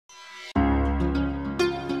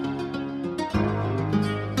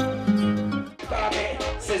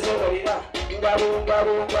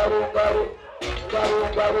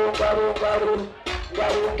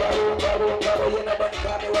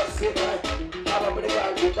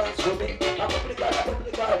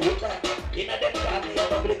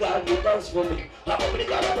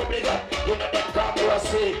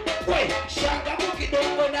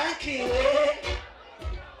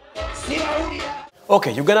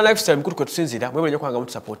Okay, Uganda Lifestyle mkuru kwetu sinzira mwewe nyokwanga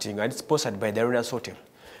mtu supporting and it's sponsored by the Renaissance Hotel.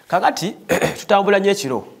 Kakati tutambula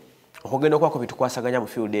nyekiro okugenda kwako bitukwasaganya mu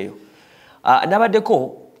field eyo. Nabaddeko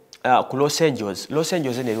ku Los Angeles. Los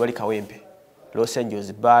Angeles ne wali kawempe. Los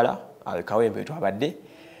Angeles bala kawempe twabadde.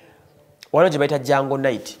 Wano gye bayita Jungle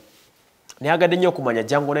Night. Nayagadde nnyo okumanya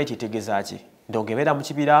Jungle Night itegeeza ki. Ndongebeera mu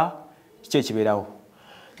kibira kiki ekibeerawo.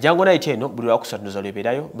 Jungle Night eno buli lwakusanduza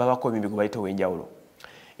lweberayo babako emimbigo bayita wenjawulo.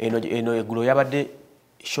 Eno eggulo yabadde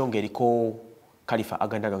shonga eriko Khalifa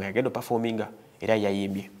agandagaga yagenda performinga era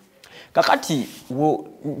yayimbye. Kakati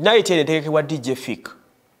night ene tekekebwa DJ Fik.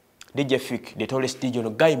 DJ Fik, the tallest DJ ono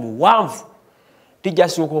guy muwanvu. DJ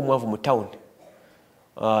asinga muwanvu mu town.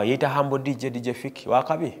 Yita humble DJ Fik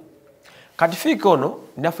wakabi. Kati Fik ono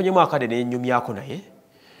nafunyemu akade ne nyumyako naye.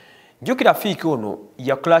 Jukira Fik ono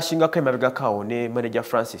ya clashinga kemabega kawo ne manager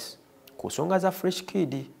Francis. Kusonga za Fresh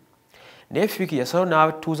Kid. Ne Fik yasalo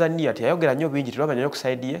na tuzania tayogera nnyo bingi tulabanya ku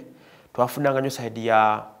side ye. Twafunanga nnyo side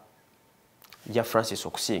ya Francis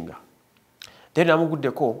okusinga. Then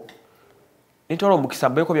namuguddeko nitolo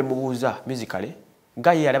mukisambeko bye mubuuza musically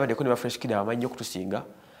ngaye alabadeko ne ba Fresh Kid abamanyi okutusinga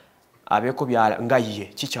abeko bya ngaye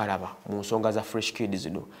kikyalaba mu nsonga za Fresh Kid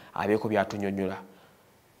zino abeko byatunyonyola.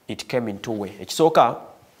 It came in two way. Ekisooka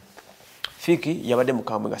Fiki yabadde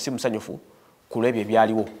mukambwe nga si musanyufu kulebye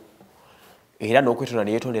byaliwo era n'okwetona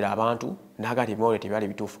ne yeetondera abantu n'agati ebimawole tebyali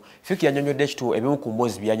bituufu. Fiki yanyonyodde ekitu ebimu ku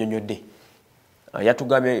mboozi byanyonyodde.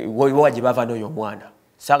 Yatugambye waje bava n'oyo omwana.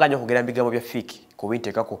 Saganya okugera mbigambo bya Fiki ku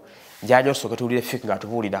bintekako njanyo soke tuwulire Fiki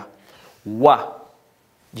ng'atubuulira wa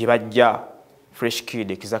gye bajja Fresh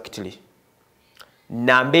Kid exactly.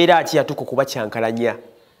 Na mbeera ati yatuko kuba kyankalanya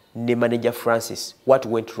ne manager Francis. What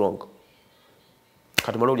went wrong?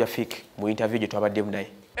 Katumalo lya Fiki mu interview gye twabaddemu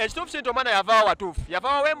naye. Ekituufu kintu omwana yavaawo watuufu.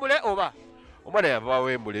 Yavaawo Wembule oba? Omwana yavaawo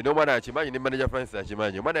Wembule n'omwana akimanyi ne manager Francis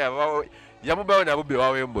akimanyi. Omwana yavaawo yamubayo na Bubbe wa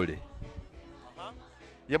Wembule.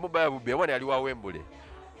 Yamubayo Bubbe omwana yali wa Wembule.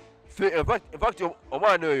 In fact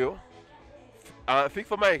omwana oyo Fik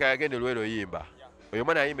for Mike yagenda olwero yimba. Oyo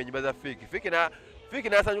mwana yimba nyimba za Fik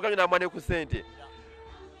n'asanyuka nnyo n'amwane ku ssente.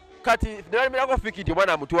 Kati n'alimirako Fik nti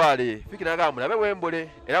omwana amutwale. Fik n'agamba mulabe Wembule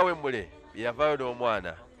era Wembule yavaayo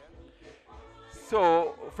n'omwana.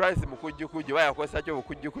 So Francis mukujjukujju bayakozesa kyo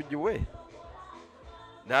obukujjukujju we.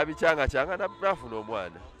 N'abicyanga n'afuna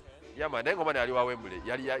omwana. Yama naye ng'omwana yali wa Wembule.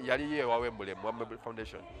 Yali ye wa Wembule mu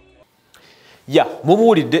Foundation. Ya,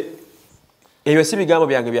 mumuwulidde ebyo si bigambo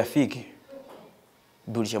byange bya Fiki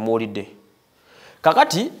buli kye muwulidde.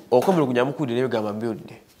 Kakati okomulugunya mukudde n'ebigamba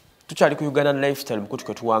mbiwulidde. Tukyali ku Uganda Lifestyle mukutu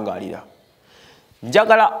kwe tuwangaalira.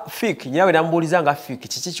 Njagala Fiki nyawe nambuuliza nga Fiki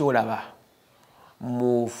kiki kyolaba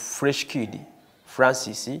mu Fresh Kid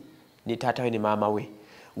Francis ne taata we ne maama we.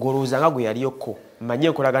 Ng'olowooza nga gwe yaliyokko manye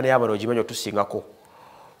enkolagana y'abantu ogimanyi otusingako.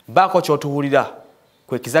 Baako ky'otuwulira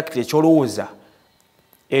ku exactly ekyolowooza.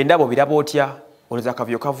 Endabo biraba otya olowooza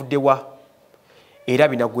akavuyo kavuddewa era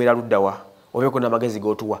binagwera luddawa obeeko n'amagezi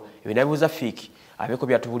g'otuwa ebyo nabibuuza Fiki abeeko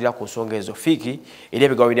byatubuulira ku nsonga ezo. Fiki era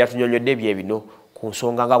ebigambo bye yatunyonyodde byebino ku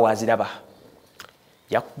nsonga nga bw'aziraba.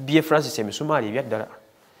 Yakubye Francis emisumaali ebyaddala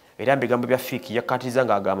era ebigambo bya Fiki yakkatiriza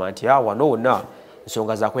ng'agamba nti wano wonna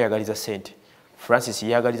nsonga za kweyagaliza ssente. Francis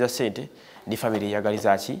yeyagaliza ssente ne famire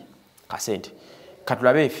yeyagaliza ki kasente.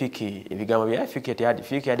 Katulabe Fiki ebigambo bya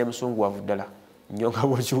Fiki yadde musunguwavu ddala. Nyonga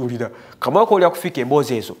bochuulira kama ko lya kufika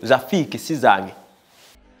emboozi ezo za Fiki si zange.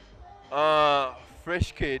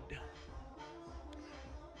 Fresh Kid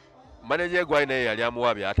manager gwa naye yali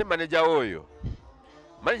amuwabya ate manager oyo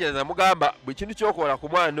manager zamugamba bwe kintu kyokola ku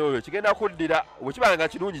mwana oyo kigenda kuddira bwekibanga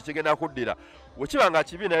kirungi kigenda kuddira bwekibanga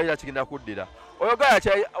kibi naye kigenda kuddira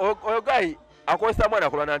oyo gayi akozesa mwana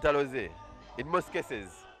kulwana ntaloze in most cases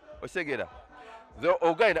osegera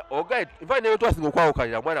ogayi mfanye nayo twasinga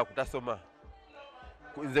okwawokalira mwana kutasoma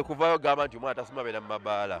nze kuvayo gamba nti omwana tasoma bena mu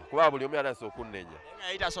mabaala kuba buli omu yanaasa okunnenya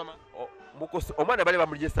omwana bali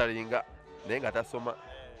bamuregisteringa naye nga tasoma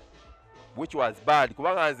which was bad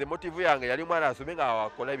kubanga nze motive yange yali mwana asome nga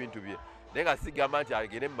awakola ebintu bye naye nga sigamba nti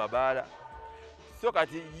agende mu mabaala. So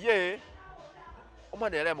kati ye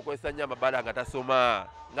omwana yali amukozesa nnyo amabaala nga tasoma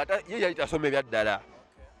ye yali tasoma ebyaddala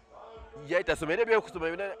yali tasoma era ebyokusoma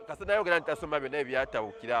kasa nayogera nti tasoma byonna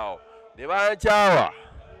ebyatawukiraawo ne bankyawa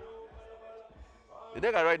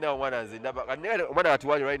Nega right now one as in one at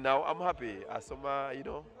one right now. I'm happy. Asoma, you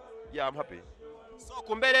know. Yeah, I'm happy. So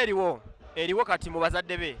kumbere eriwo kati mu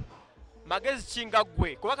bazadde be. Magezi kinga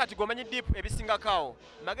gwe kuba kati gomanyi deep ebisinga kawo.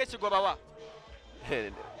 Magezi gobawa.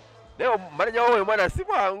 Leo manager wowe mwana si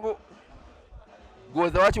mwangu.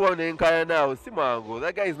 Goza wachi wane nkaya nao si mwangu.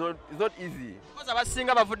 That guy is not easy. Koza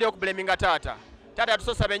basinga bavudde okublaminga tata. Tata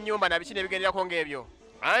tusosa benyumba na bikine bigendera ko ngebyo.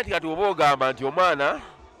 Anti kati obogamba nti omwana,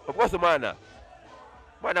 of course mwana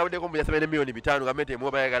awudde ko mbya 7 million 5 gamente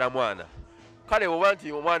mu bayagala mwana. Kale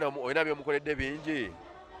obanti omwana oyina byomukoledde bingi.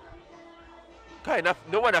 Kale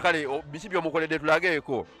no mwana kale biki byomukoledde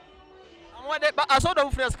tulageeko. Amwade asodo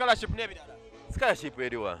mufuna scholarship nebirala. Scholarship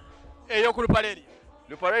eriwa. Eyo ku Lupaleri.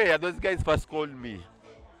 Lupaleri, those guys first called me.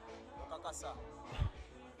 Okakasa.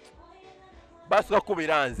 Basuka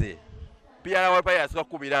kubiranze. Pia wapa yasuka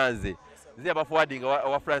kubiranze. Zia ba forwarding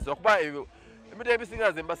wa France. Okuba emite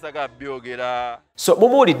ebisinga zembasaga byogera. So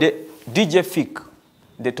mumuulidde DJ Fik,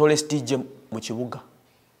 the tallest DJ mu kibuga.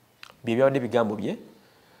 Byebyawadde bigambo bye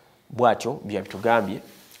bwatyo byabitugambye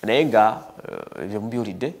naye nga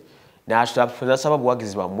byemubyulidde n'asaba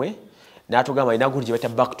buwagizi bwammwe n'atugamba alina guli gye bayita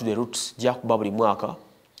back to the roots gyakuba buli mwaka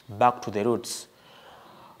back to the roots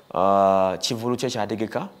kivulu kye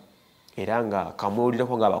kyategeka era nga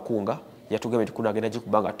kamwewulirako ng'abakunga yatugambye tukuna agenda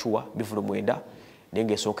gikuba nga tuwa bivulu 9 naye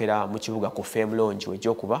ng'esookera mu kibuga ku fame lounge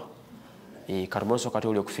wegyokuba katumonso kati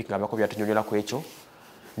oli okufika nga bako byatunyonyolako ekyo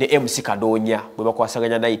ne MC Kadonya bwe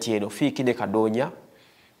bakwasaganya night eno Fiki ne Kadonya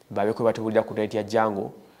babeko batubulira ku night ya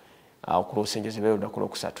Jango ku Losenjeze bero nakolo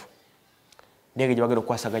kusatu nenge gye bagenda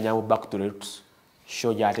okwasaganya mu back to the roots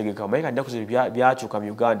show gyategeka mayika nda kuzibya byachuka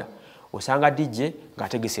mu Uganda osanga DJ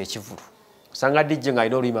ng'ategese ekivulu osanga DJ nga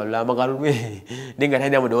ino lima lama galumwe ninga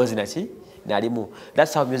tanya mudozi naki nalimu.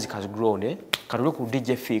 That's how music has grown katuli ku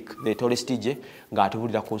DJ Fik the tallest DJ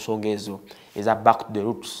ng'atubulira ku nsonga ezo eza back to the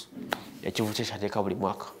roots ekivulu kye kyateeka buli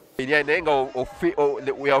mwaka.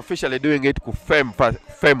 We are officially doing it ku fame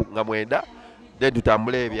nga 9 then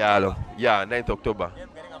tutambule ebyalo. Yeah, 9th October.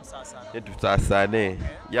 Tutasane.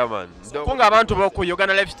 Yeah man. Kunga abantu boku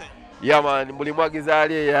Uganda lifestyle. Yeah man, buli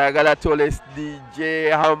mwagizali yagala tallest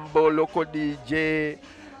DJ, humble local DJ.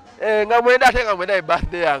 Nga 9 ate nga 9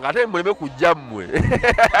 birthday yanga ate muleme kujja mmwe.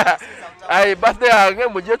 Ai birthday yange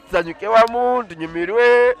mujje tusanyuke wamu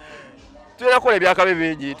tunyumirwe. Tunakola ebyakabe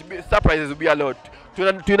bingi. Surprises will be a lot.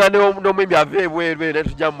 Tuna no mwimbi avebwe ne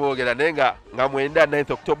tujja mwogera nenga nga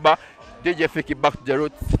 9th October DJ Fik back to the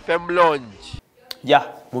roots fame launch. Yeah,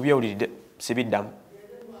 mubyewulidde sibiddamu.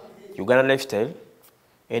 Uganda lifestyle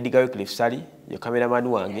Ediga Wycliffe Sali ye cameraman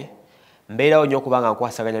wange mbeerawo nnyo okubanga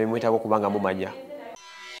nkwasaganya bimwetaaga okubanga mumanya